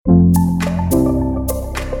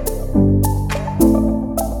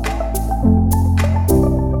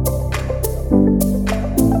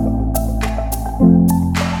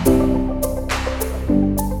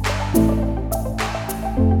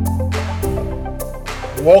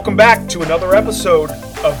Welcome back to another episode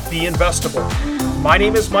of Be Investable. My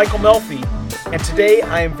name is Michael Melfi, and today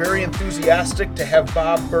I am very enthusiastic to have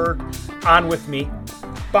Bob Burg on with me.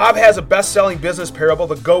 Bob has a best-selling business parable,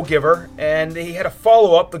 The Go-Giver, and he had a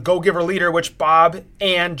follow-up, The Go-Giver Leader, which Bob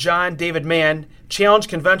and John David Mann challenged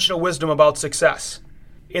conventional wisdom about success.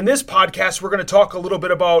 In this podcast, we're going to talk a little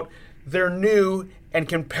bit about their new and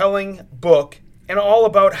compelling book and all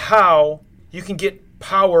about how you can get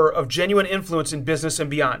power of genuine influence in business and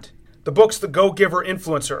beyond. The book's The Go-Giver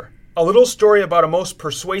Influencer, a little story about a most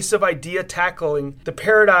persuasive idea tackling the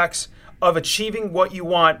paradox of achieving what you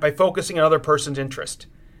want by focusing on other person's interest.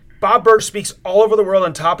 Bob Burg speaks all over the world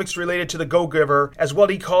on topics related to the Go-Giver as what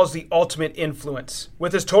he calls the ultimate influence.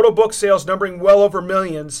 With his total book sales numbering well over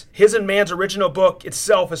millions, his and Mann's original book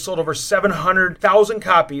itself has sold over 700,000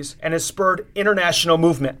 copies and has spurred international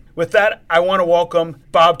movement. With that, I want to welcome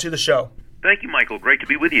Bob to the show. Thank you, Michael. Great to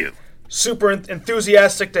be with you. Super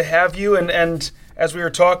enthusiastic to have you. And as we were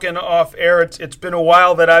talking off air, it's been a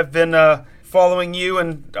while that I've been following you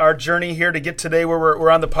and our journey here to get today where we're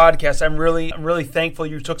on the podcast. I'm really thankful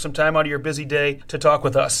you took some time out of your busy day to talk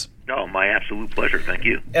with us. Oh, my absolute pleasure. Thank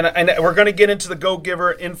you. And we're going to get into the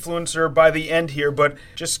Go-Giver Influencer by the end here, but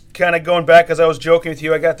just kind of going back, as I was joking with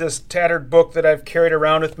you, I got this tattered book that I've carried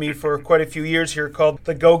around with me for quite a few years here called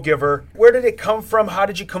The Go-Giver. Where did it come from? How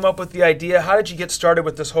did you come up with the idea? How did you get started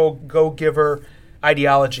with this whole Go-Giver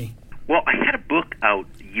ideology? Well, I had a book out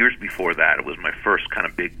years before that. It was my first kind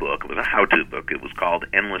of big book. It was a how-to book. It was called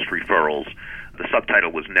Endless Referrals. The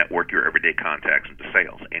subtitle was Network Your Everyday Contacts into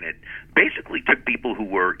Sales. And it basically took people who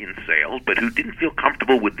were in sales but who didn't feel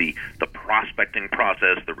comfortable with the prospecting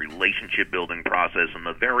process, the relationship building process, and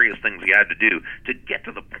the various things you had to do to get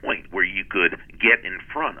to the point where you could get in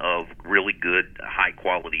front of really good,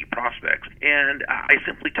 high-quality prospects. And I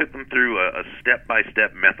simply took them through a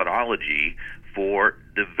step-by-step methodology for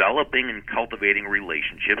developing and cultivating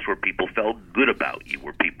relationships where people felt good about you,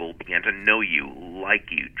 where people began to know you, like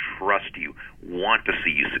you, trust you, want to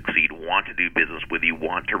see you succeed, want to do business with you,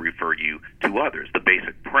 want to refer you to others. The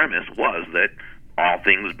basic premise was that all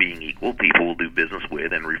things being equal, people will do business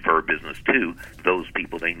with and refer business to those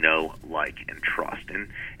people they know, like, and trust. And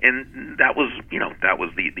that was, that was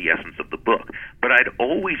the essence of the book. But I'd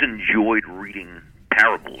always enjoyed reading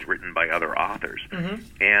parables written by other authors.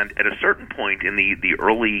 Mm-hmm. And at a certain point in the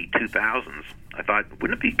early 2000s, I thought,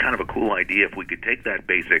 wouldn't it be kind of a cool idea if we could take that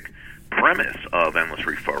basic premise of endless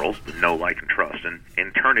referrals, the know, like, and trust,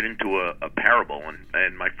 and turn it into a parable?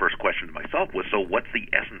 And my first question to myself was, so what's the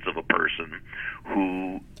essence of a person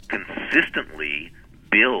who consistently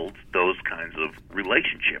builds those kinds of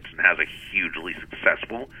relationships and has a hugely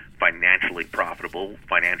successful, financially profitable,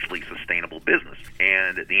 financially sustainable business?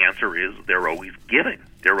 And the answer is they're always giving.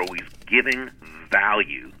 They're always giving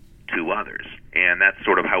value to others. And that's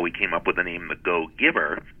sort of how we came up with the name The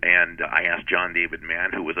Go-Giver. And I asked John David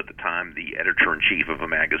Mann, who was at the time the editor-in-chief of a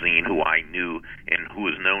magazine who I knew and who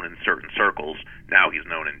was known in certain circles. Now he's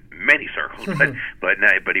known in many circles,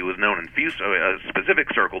 but he was known in a specific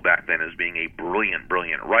circle back then as being a brilliant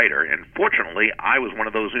writer. And fortunately, I was one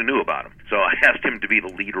of those who knew about him. So I asked him to be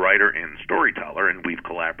the lead writer and storyteller, and we've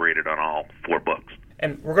collaborated on all 4 books.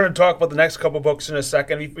 And we're going to talk about the next couple books in a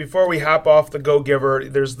second. Before we hop off The Go-Giver,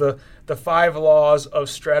 there's the 5 laws of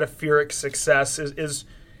stratospheric success. Is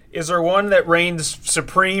there one that reigns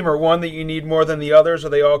supreme or one that you need more than the others, or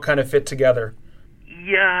they all kind of fit together?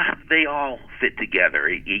 Yeah, they all fit together.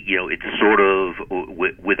 It's sort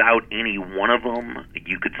of, without any one of them,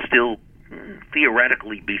 you could still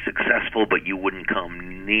theoretically be successful, but you wouldn't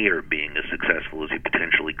come near being as successful as you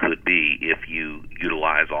potentially could be if you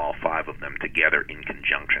utilize all 5 of them together in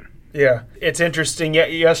conjunction. Yeah, it's interesting.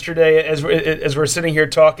 Yesterday, as we're sitting here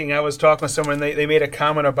talking, I was talking with someone, and they made a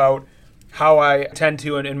comment about how I tend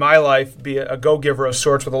to, in my life, be a go-giver of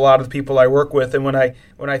sorts with a lot of the people I work with. And when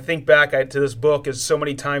I think back to this book, is so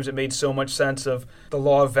many times it made so much sense of the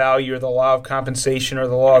law of value or the law of compensation or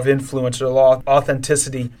the law of influence or the law of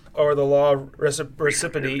authenticity or the law of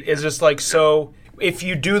reciprocity. Is just like, so if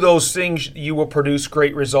you do those things, you will produce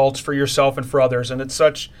great results for yourself and for others. And it's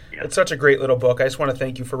such a great little book. I just want to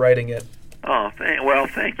thank you for writing it. Oh,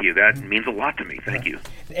 thank you. That means a lot to me. Thank you.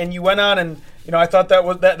 And you went on, and I thought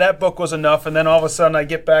that book was enough, and then all of a sudden I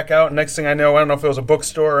get back out, and next thing I know, I don't know if it was a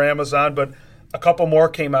bookstore or Amazon, but a couple more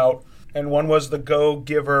came out, and one was The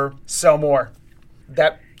Go-Giver, Sell More.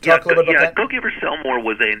 Talk a little bit about that. Go-Giver Sell More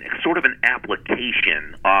was sort of an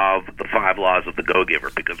application of the 5 laws of the Go-Giver,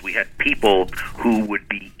 because we had people who would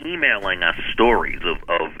be emailing us stories of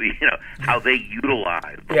how they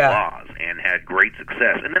utilized the laws and had great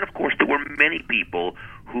success. And then, of course, there were many people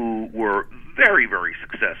who were very, very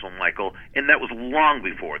successful, Michael, and that was long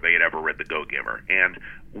before they had ever read The Go-Giver. And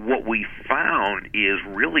what we found is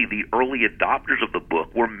really the early adopters of the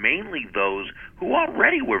book were mainly those who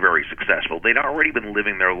already were very successful. They'd already been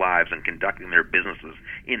living their lives and conducting their businesses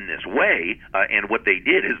in this way, and what they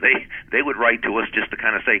did is they would write to us just to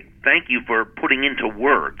kind of say, thank you for putting into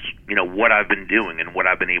words, what I've been doing and what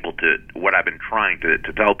I've been trying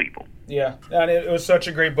to tell people. Yeah, and it was such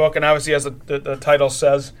a great book, and obviously, as the title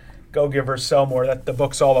says, Go-Giver, Sell More. That the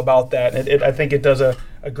book's all about that. And I think it does a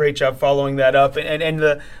great job following that up. And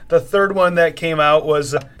the third one that came out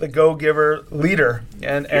was the Go-Giver Leader.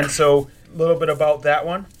 And so a little bit about that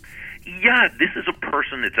one. Yeah, this is a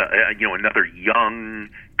person. It's another young,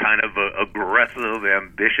 kind of aggressive,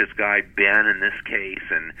 ambitious guy, Ben in this case,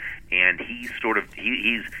 and he's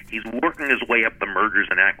he's working his way up the mergers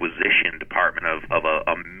and acquisition department of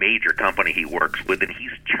a major company he works with, and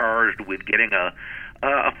he's charged with getting a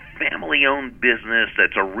family-owned business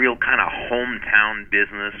that's a real kind of hometown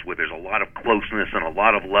business where there's a lot of closeness and a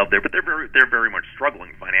lot of love there, but they're very much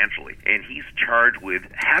struggling financially. And he's charged with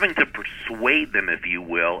having to persuade them, if you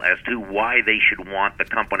will, as to why they should want the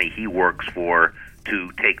company he works for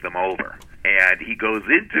to take them over. And he goes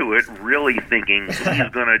into it really thinking he's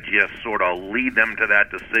going to just sort of lead them to that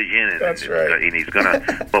decision. And, that's right. And he's going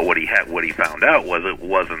to. But what he found out was it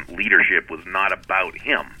wasn't leadership was not about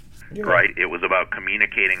him. Yeah. Right? It was about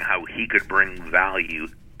communicating how he could bring value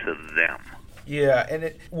to them. Yeah,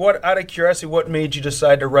 and out of curiosity, what made you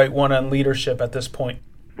decide to write one on leadership at this point?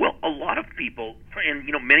 Well, a lot of people, and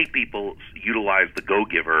many people utilize the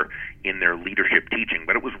Go-Giver in their leadership teaching,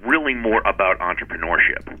 but it was really more about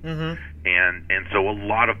entrepreneurship. Mm-hmm. And so a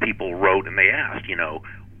lot of people wrote and they asked,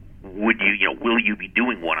 will you be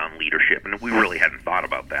doing one on leadership? And we really hadn't thought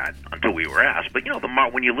about that until we were asked. But,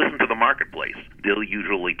 when you listen to the marketplace, they'll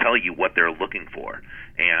usually tell you what they're looking for.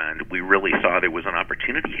 And we really saw there was an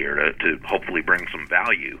opportunity here to hopefully bring some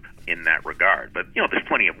value in that regard. But, there's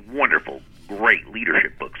plenty of wonderful, great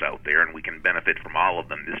leadership books out there, and we can benefit from all of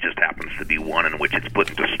them. This just happens to be one in which it's put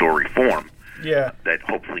into story form. Yeah. That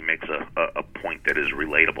hopefully makes a point that is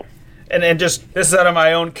relatable. And just, this is out of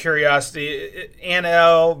my own curiosity,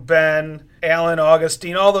 Annelle, Ben, Alan,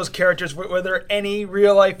 Augustine, all those characters, were there any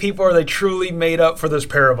real-life people, or are they truly made up for this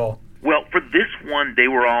parable? Well, for this one, they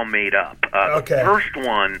were all made up. Okay. The first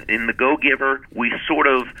one, in the Go-Giver, we sort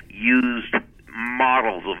of used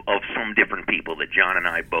models of some different people that John and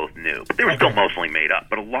I both knew. But they were still mostly made up.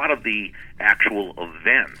 But a lot of the actual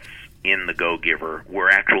events in the Go-Giver were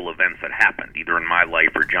actual events that happened, either in my life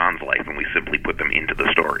or John's life, and we simply put them into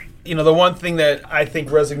the story. The one thing that I think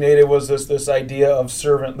resonated was this idea of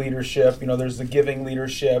servant leadership. There's the giving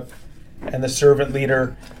leadership and the servant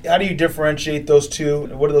leader. How do you differentiate those two?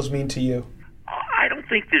 What do those mean to you? I don't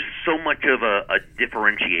think there's so much of a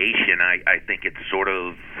differentiation. I think it's sort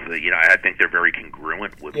of, I think they're very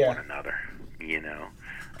congruent with one another,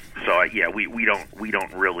 So we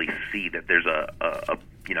don't really see that there's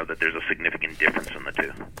that there's a significant difference in the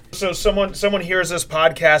two. So someone hears this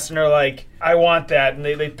podcast and they're like, I want that, and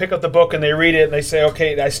they pick up the book and they read it and they say,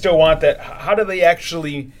 okay, I still want that. How do they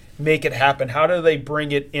actually make it happen? How do they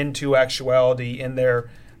bring it into actuality in their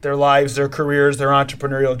lives, their careers, their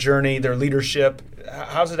entrepreneurial journey, their leadership?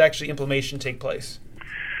 How does it actually implementation take place?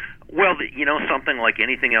 Well, something like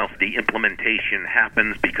anything else, the implementation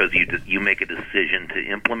happens because you make a decision to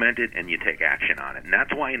implement it and you take action on it. And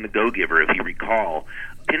that's why in the Go-Giver, if you recall,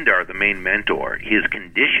 Pindar, the main mentor, his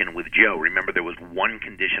condition with Joe, remember there was one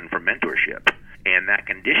condition for mentorship, and that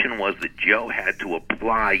condition was that Joe had to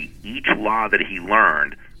apply each law that he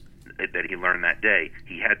learned that day.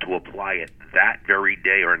 He had to apply it that very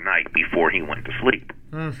day or night before he went to sleep.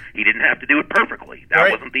 He didn't have to do it perfectly.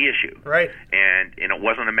 That wasn't the issue. Right. And it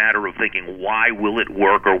wasn't a matter of thinking, why will it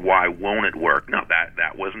work or why won't it work? No,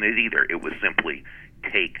 that wasn't it either. It was simply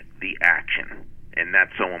take the action. And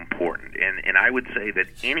that's so important. And I would say that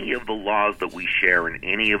any of the laws that we share in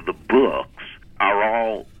any of the books are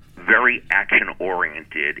all very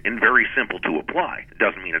action-oriented and very simple to apply. It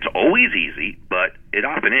doesn't mean it's always easy, but it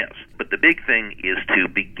often is. But the big thing is to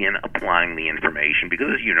begin applying the information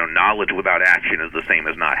because, knowledge without action is the same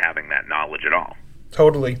as not having that knowledge at all.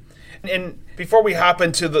 Totally. And before we hop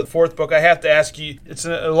into the fourth book, I have to ask you, it's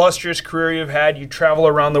an illustrious career you've had. You travel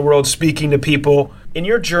around the world speaking to people. In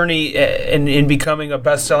your journey in becoming a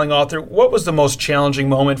best-selling author, what was the most challenging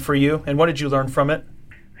moment for you, and what did you learn from it?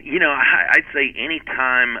 I'd say any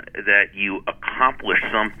time that you accomplish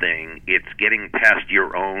something, it's getting past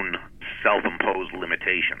your own self-imposed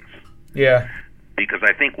limitations. Yeah. Because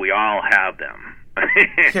I think we all have them.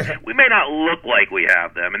 We may not look like we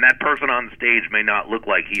have them, and that person on stage may not look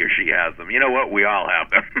like he or she has them. You know what? We all have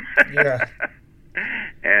them. Yeah.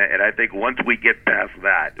 And I think once we get past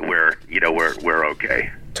that, we're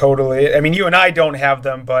okay. Totally. I mean, you and I don't have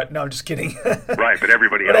them, but no, I'm just kidding. Right, but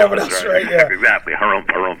everybody else, right? Yeah. Exactly. Our own.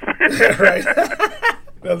 Right.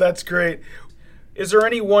 No, that's great. Is there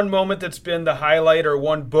any one moment that's been the highlight, or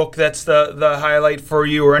one book that's the highlight for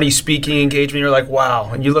you, or any speaking engagement you're like,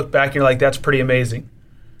 wow, and you look back and you're like, that's pretty amazing?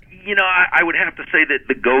 I would have to say that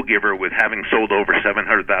The Go-Giver, with having sold over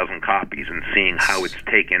 700,000 copies and seeing how it's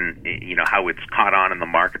taken, how it's caught on in the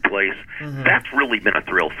marketplace, that's really been a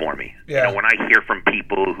thrill for me. Yeah. When I hear from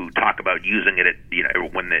people who talk about using it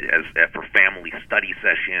for family study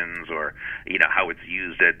sessions, or how it's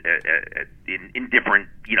used in different,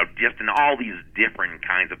 just in all these different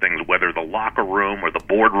kinds of things, whether the locker room or the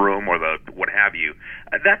boardroom or the what have you,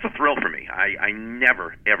 that's a thrill for me. I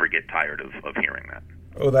never ever get tired of hearing that.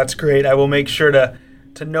 Oh, that's great. I will make sure to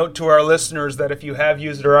note to our listeners that if you have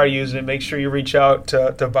used it or are using it, make sure you reach out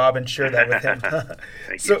to Bob and share that with him.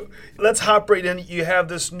 Thank you. So let's hop right in. You have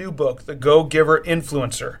this new book, The Go-Giver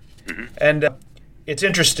Influencer. And it's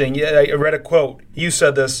interesting. I read a quote. You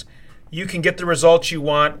said this: you can get the results you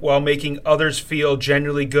want while making others feel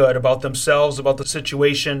genuinely good about themselves, about the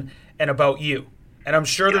situation, and about you. And I'm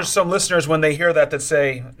sure there's some listeners when they hear that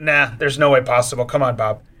say, nah, there's no way possible. Come on,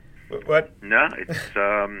 Bob. What? No, it's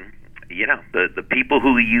the people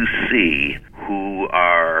who you see who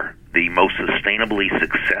are the most sustainably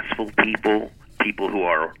successful people who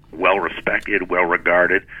are well respected, well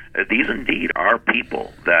regarded. These indeed are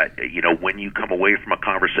people that when you come away from a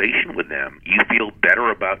conversation with them, you feel better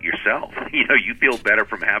about yourself. You feel better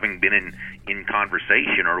from having been in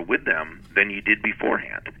conversation or with them than you did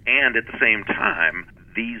beforehand. And at the same time,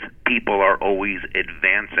 these people are always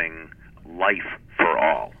advancing life for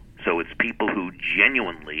all. So it's people who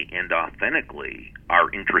genuinely and authentically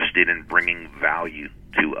are interested in bringing value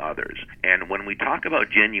to others. And when we talk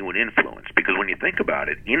about genuine influence, because when you think about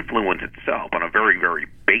it, influence itself on a very, very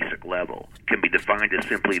basic level can be defined as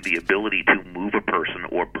simply the ability to move a person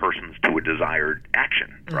or persons to a desired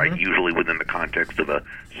action, right? Usually within the context of a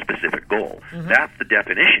specific goal. That's the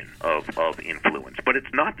definition of influence, but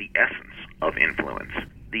it's not the essence of influence.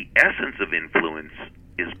 The essence of influence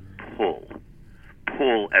is pull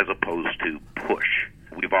as opposed to push.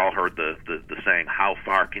 We've all heard the saying, how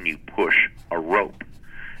far can you push a rope?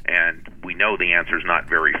 And we know the answer is not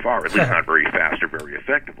very far, at least not very fast or very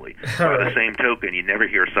effectively. By the same token, you never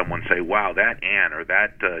hear someone say, wow, that Ann or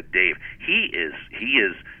that Dave, he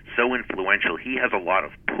is so influential, he has a lot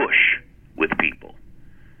of push with people.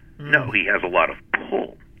 No, he has a lot of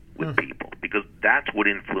pull with people, because that's what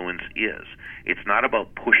influence is. It's not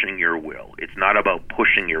about pushing your will. It's not about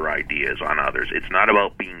pushing your ideas on others. It's not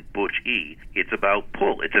about being butch-y. It's about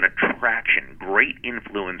pull. It's an attraction. Great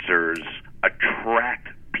influencers attract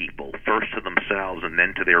people first to themselves and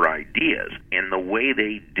then to their ideas. And the way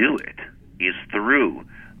they do it is through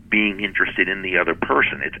being interested in the other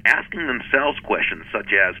person. It's asking themselves questions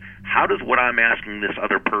such as, how does what I'm asking this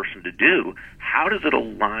other person to do, how does it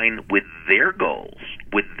align with their goals,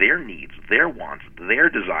 with their needs, their wants, their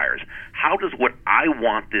desires? How does what I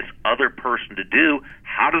want this other person to do,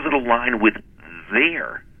 how does it align with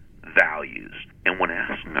their values? And when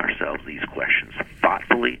asking ourselves these questions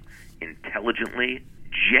thoughtfully, intelligently,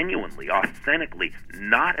 genuinely, authentically,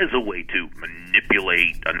 not as a way to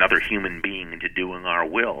manipulate another human being into doing our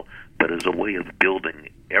will, but as a way of building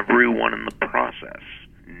everyone in the process,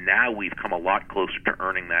 now we've come a lot closer to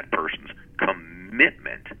earning that person's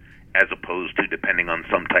commitment as opposed to depending on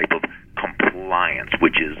some type of compliance,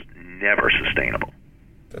 which is never sustainable.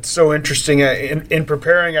 That's so interesting. In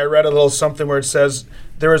preparing, I read a little something where it says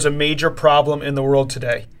there is a major problem in the world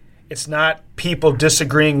today. It's not people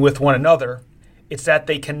disagreeing with one another. It's that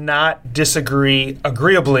they cannot disagree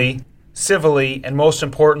agreeably, civilly, and most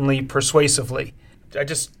importantly, persuasively.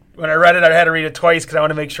 When I read it, I had to read it twice because I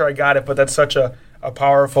want to make sure I got it, but that's such a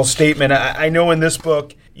powerful statement. I know in this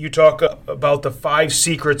book you talk about the 5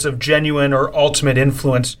 secrets of genuine or ultimate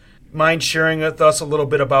influence. Mind sharing with us a little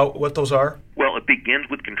bit about what those are? Well, it begins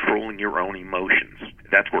with controlling your own emotions.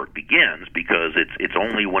 That's where it begins, because it's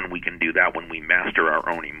only when we can do that, when we master our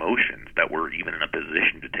own emotions, that we're even in a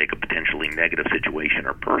position to take a potentially negative situation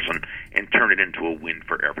or person and turn it into a win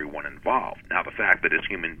for everyone involved. Now, the fact that as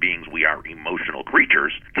human beings we are emotional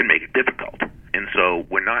creatures can make it difficult. And so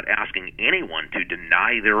we're not asking anyone to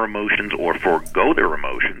deny their emotions or forego their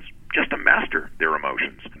emotions, just to master their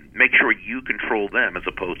emotions. Make sure you control them as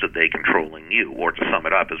opposed to they controlling you. Or to sum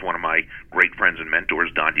it up, as one of my great friends and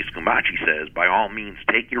mentors, Don DiScumaci, says, by all means,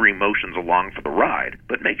 take your emotions along for the ride,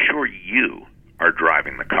 but make sure you are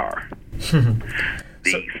driving the car.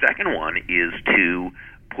 The second one is to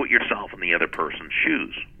put yourself in the other person's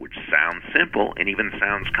shoes, which sounds simple and even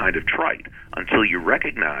sounds kind of trite until you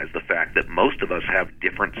recognize the fact that most of us have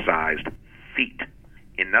different sized feet.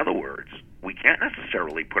 In other words, we can't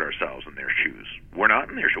necessarily put ourselves in their shoes. We're not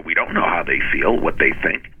in their shoes. We don't know how they feel, what they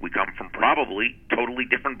think. We come from probably totally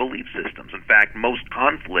different belief systems. In fact, most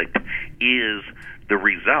conflict is the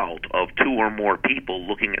result of two or more people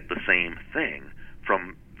looking at the same thing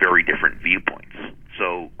from very different viewpoints.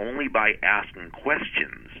 So only by asking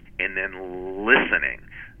questions and then listening,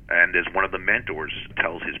 and as one of the mentors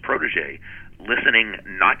tells his protege, listening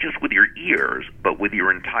not just with your ears, but with your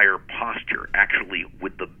entire posture, actually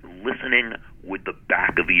with the listening with the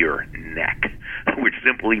back of your neck, which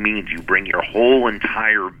simply means you bring your whole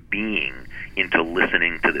entire being into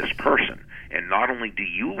listening to this person. And not only do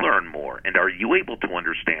you learn more, and are you able to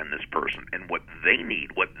understand this person and what they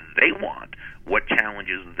need, what they want, what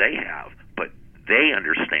challenges they have, but they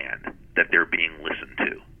understand that they're being listened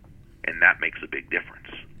to. And that makes a big difference.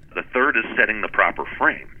 The third is setting the proper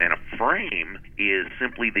frame. And a frame is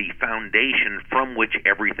simply the foundation from which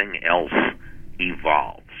everything else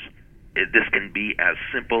evolves. This can be as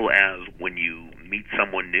simple as when you meet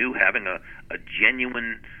someone new, having a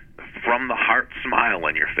genuine, from-the-heart smile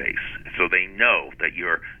on your face, so they know that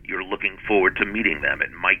you're looking forward to meeting them.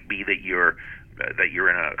 It might be that you're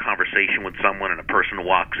in a conversation with someone and a person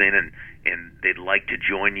walks in and they'd like to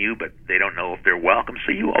join you, but they don't know if they're welcome.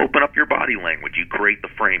 So you open up your body language. You create the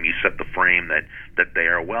frame. You set the frame that they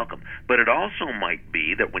are welcome. But it also might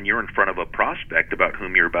be that when you're in front of a prospect about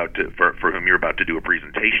whom you're about to for whom you're about to do a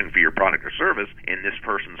presentation for your product or service, and this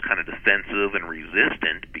person's kind of defensive and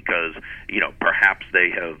resistant because perhaps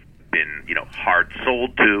they have been hard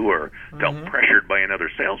sold to or felt pressured by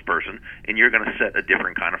another salesperson, and you're going to set a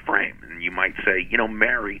different kind of frame. And you might say,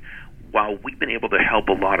 Mary, while we've been able to help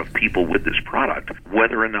a lot of people with this product,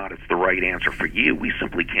 whether or not it's the right answer for you, we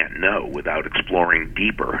simply can't know without exploring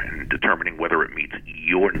deeper and determining whether it meets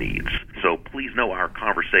your needs. So please know our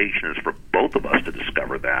conversation is for both of us to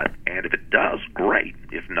discover that, and if it does, great.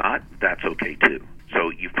 If not, that's okay too. So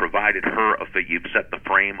you've provided her, you've set the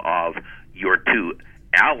frame of your two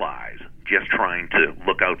allies just trying to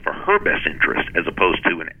look out for her best interest as opposed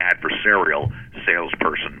to an adversarial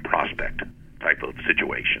salesperson prospect type of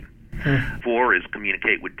situation. 4 is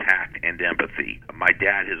communicate with tact and empathy. My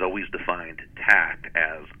dad has always defined tact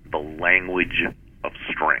as the language of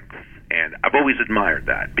strength. And I've always admired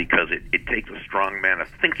that because it takes a strong man, a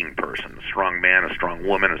thinking person, a strong man, a strong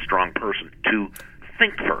woman, a strong person to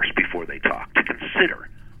think first before they talk, to consider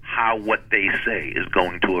how what they say is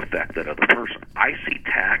going to affect that other person. I see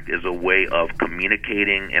tact as a way of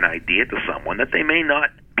communicating an idea to someone that they may not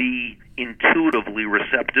be intuitively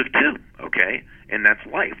receptive to, okay? And that's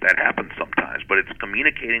life. That happens sometimes. But it's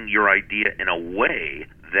communicating your idea in a way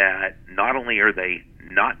that not only are they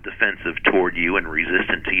not defensive toward you and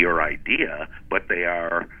resistant to your idea, but they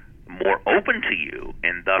are more open to you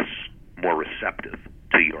and thus more receptive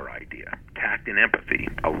to your idea. Tact and empathy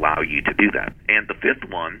allow you to do that. And the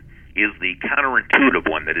 5th one is the counterintuitive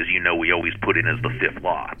one that, as you know, we always put in as the 5th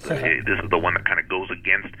law. This is the one that kind of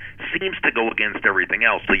seems to go against everything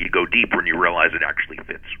else, so you go deeper and you realize it actually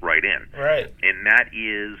fits right in. Right. And that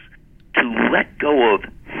is to let go of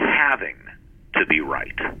having to be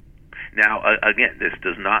right. Now, again, this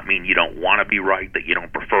does not mean you don't want to be right, that you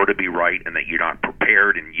don't prefer to be right, and that you're not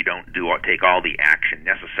prepared and you don't take all the action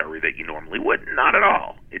necessary that you normally would. Not at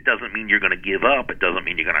all. It doesn't mean you're going to give up. It doesn't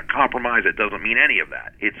mean you're going to compromise. It doesn't mean any of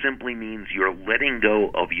that. It simply means you're letting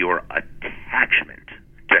go of your attachment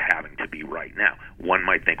to having to be right. Now, one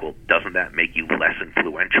might think, well, doesn't that make you less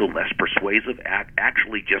influential, less persuasive?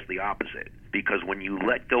 Actually, just the opposite. Because when you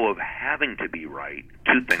let go of having to be right,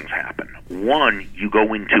 2 things happen. One, you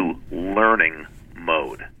go into learning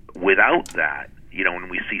mode. Without that, when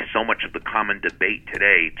we see so much of the common debate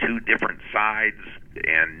today, 2 different sides,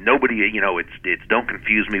 and nobody, it's don't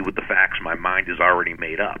confuse me with the facts, my mind is already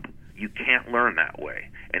made up. You can't learn that way.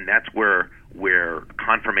 And that's where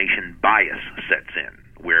confirmation bias sets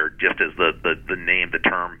in, where just as the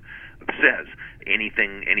term says,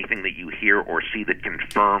 anything that you hear or see that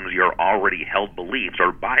confirms your already held beliefs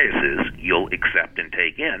or biases, you'll accept and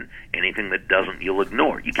take in. Anything that doesn't, you'll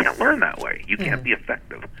ignore. You can't learn that way. You can't be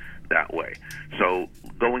effective that way. So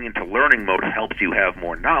going into learning mode helps you have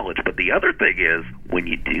more knowledge. But the other thing is, when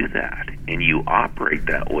you do that and you operate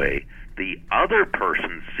that way, the other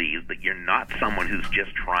person sees that you're not someone who's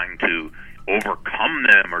just trying to overcome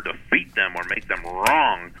them or defeat them or make them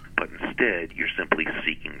wrong, but instead you're simply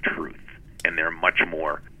seeking truth. And they're much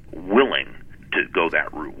more willing to go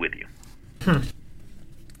that route with you.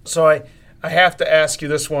 So I have to ask you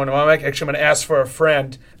this one. I'm going to ask for a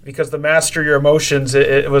friend because the Master Your Emotions,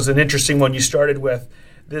 it was an interesting one you started with.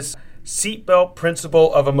 This seatbelt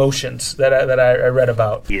principle of emotions that I read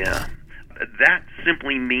about. Yeah. That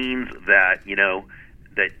simply means that,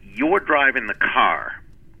 that you're driving the car.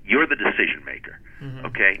 You're the decision maker. Mm-hmm.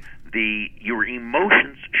 Okay? Your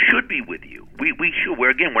emotions should be with you. We should.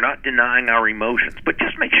 We're not denying our emotions, but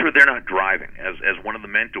just make sure they're not driving. As one of the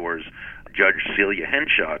mentors, Judge Celia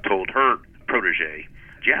Henshaw, told her protege,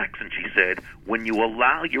 Jackson, she said, when you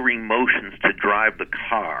allow your emotions to drive the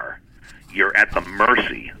car, you're at the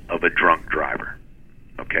mercy of a drunk driver.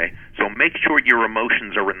 Okay? So make sure your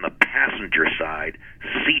emotions are in the passenger side,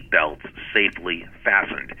 seatbelts safely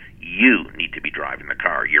fastened. You need to be driving the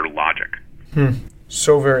car, your logic.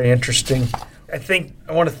 So very interesting. I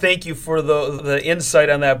want to thank you for the insight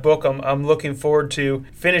on that book. I'm looking forward to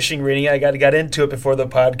finishing reading it. I got into it before the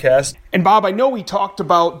podcast. And Bob, I know we talked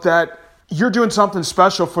about that you're doing something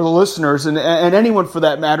special for the listeners and anyone for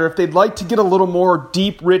that matter. If they'd like to get a little more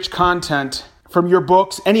deep, rich content from your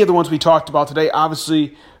books, any of the ones we talked about today,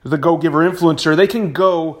 obviously the Go Giver Influencer, they can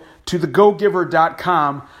go to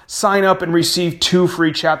thegogiver.com, sign up and receive 2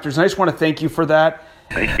 free chapters. And I just want to thank you for that.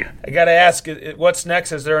 Thank you. I got to ask, what's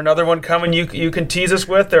next? Is there another one coming you can tease us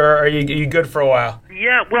with, or are you good for a while?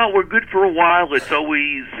 Yeah, well, we're good for a while. It's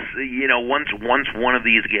always, once one of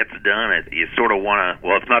these gets done, you sort of want to,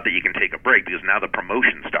 well, it's not that you can take a break because now the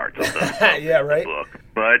promotion starts of the, yeah, right. The book.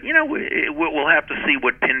 But, we'll have to see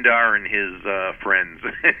what Pindar and his friends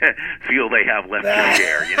feel they have left to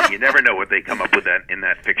share. You never know what they come up with in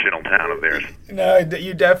that fictional town of theirs. No,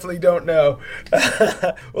 you definitely don't know.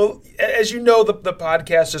 Well, as you know, the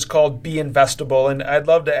podcast is called Be Investable, and I'd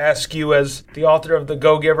love to ask you, as the author of The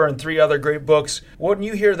Go Giver and 3 other great books, when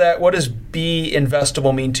you hear that, what does Be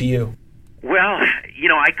Investable mean to you? Well,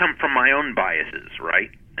 I come from my own biases,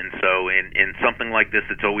 right? And so in something like this,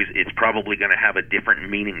 it's probably going to have a different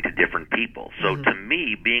meaning to different people. So to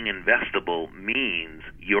me, being investable means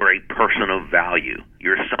you're a person of value.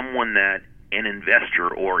 You're someone that an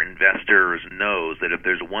investor or investors knows that if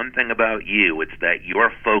there's one thing about you, it's that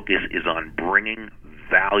your focus is on bringing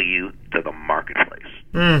value to the marketplace.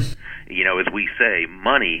 As we say,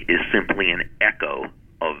 money is simply an echo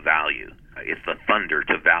of value. It's the thunder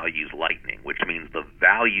to value's lightning, which means the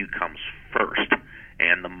value comes first.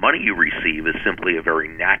 And the money you receive is simply a very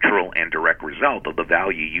natural and direct result of the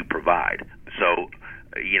value you provide. So,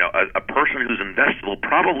 a person who's investable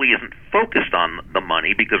probably isn't focused on the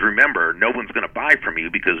money because, remember, no one's going to buy from you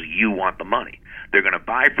because you want the money. They're going to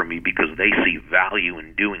buy from you because they see value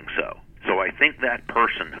in doing so. So I think that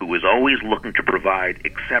person who is always looking to provide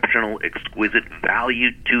exceptional, exquisite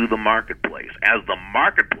value to the marketplace, as the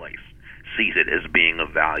marketplace sees it as being of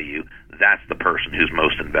value, that's the person who's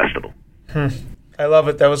most investable. I love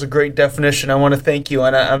it. That was a great definition. I want to thank you.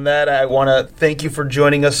 And on that, I want to thank you for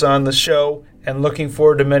joining us on the show and looking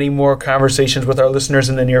forward to many more conversations with our listeners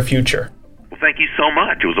in the near future. Well, thank you so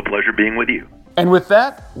much. It was a pleasure being with you. And with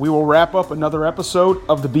that, we will wrap up another episode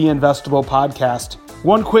of the Be Investable podcast.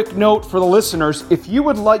 One quick note for the listeners, if you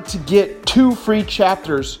would like to get 2 free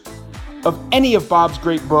chapters of any of Bob's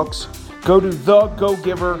great books, go to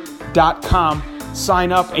thegogiver.com,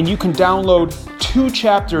 sign up, and you can download 2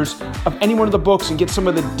 chapters of any one of the books and get some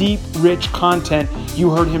of the deep, rich content you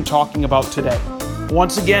heard him talking about today.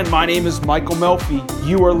 Once again, my name is Michael Melfi.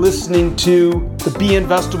 You are listening to the Be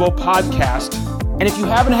Investable podcast. And if you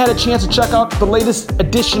haven't had a chance to check out the latest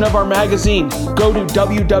edition of our magazine, go to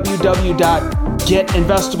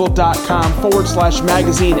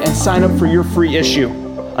www.getinvestable.com/magazine and sign up for your free issue.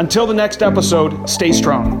 Until the next episode, stay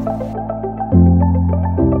strong.